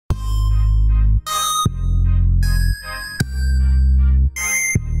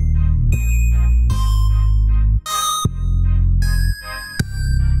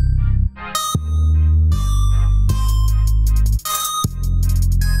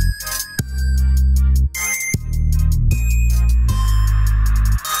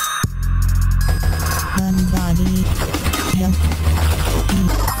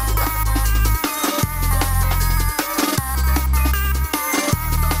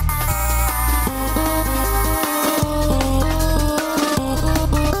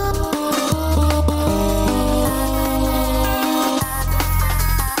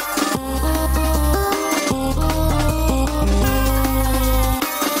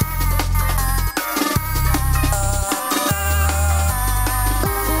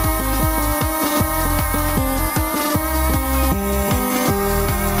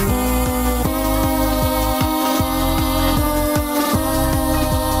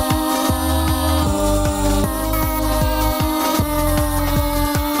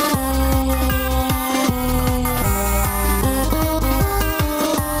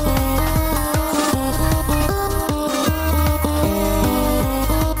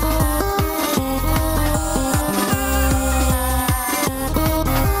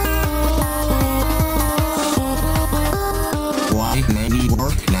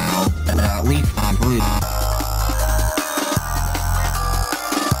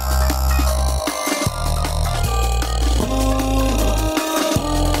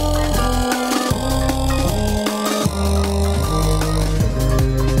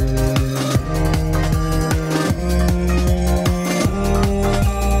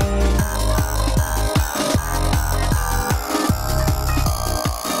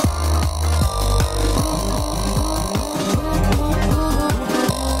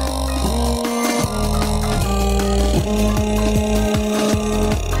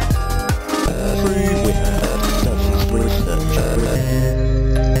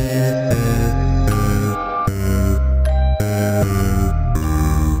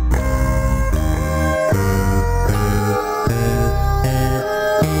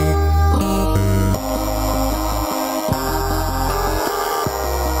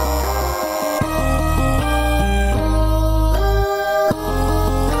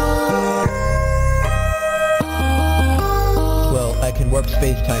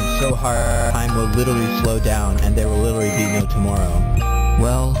space-time so hard, time will literally slow down and there will literally be no tomorrow.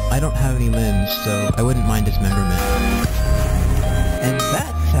 Well, I don't have any limbs, so I wouldn't mind dismemberment. And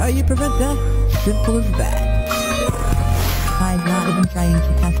that's how you prevent that. Simple as that. I'm not even trying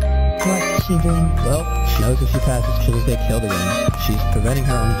to test. What's she doing? Well, she knows if she passes, she'll get killed again. She's preventing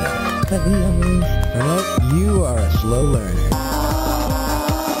her own death. But we will lose. Remote, you are a slow learner.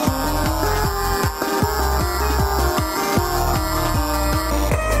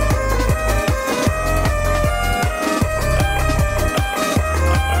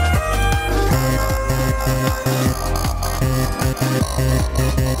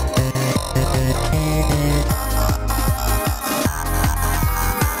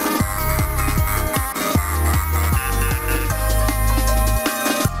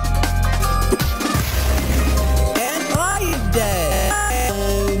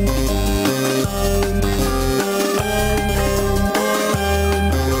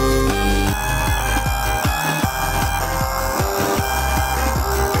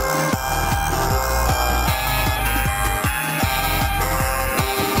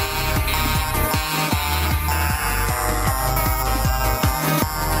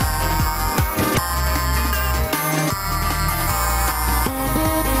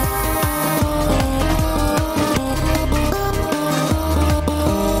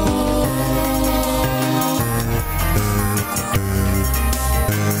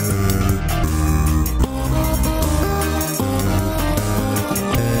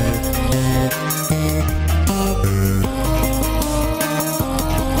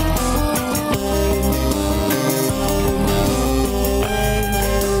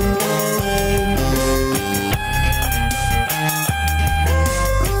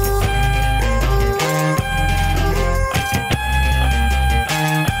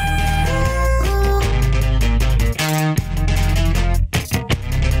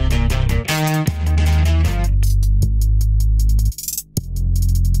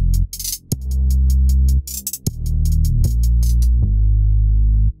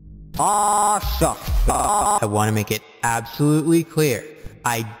 I want to make it absolutely clear.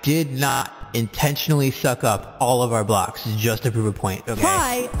 I did not intentionally suck up all of our blocks just to prove a point, okay?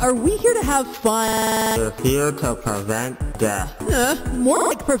 Hi, are we here to have fun? We're here to prevent death. More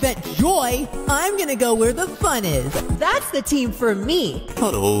like prevent joy. I'm gonna go where the fun is. That's the team for me.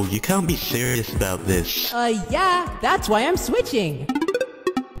 Oh, you can't be serious about this. Yeah, that's why I'm switching.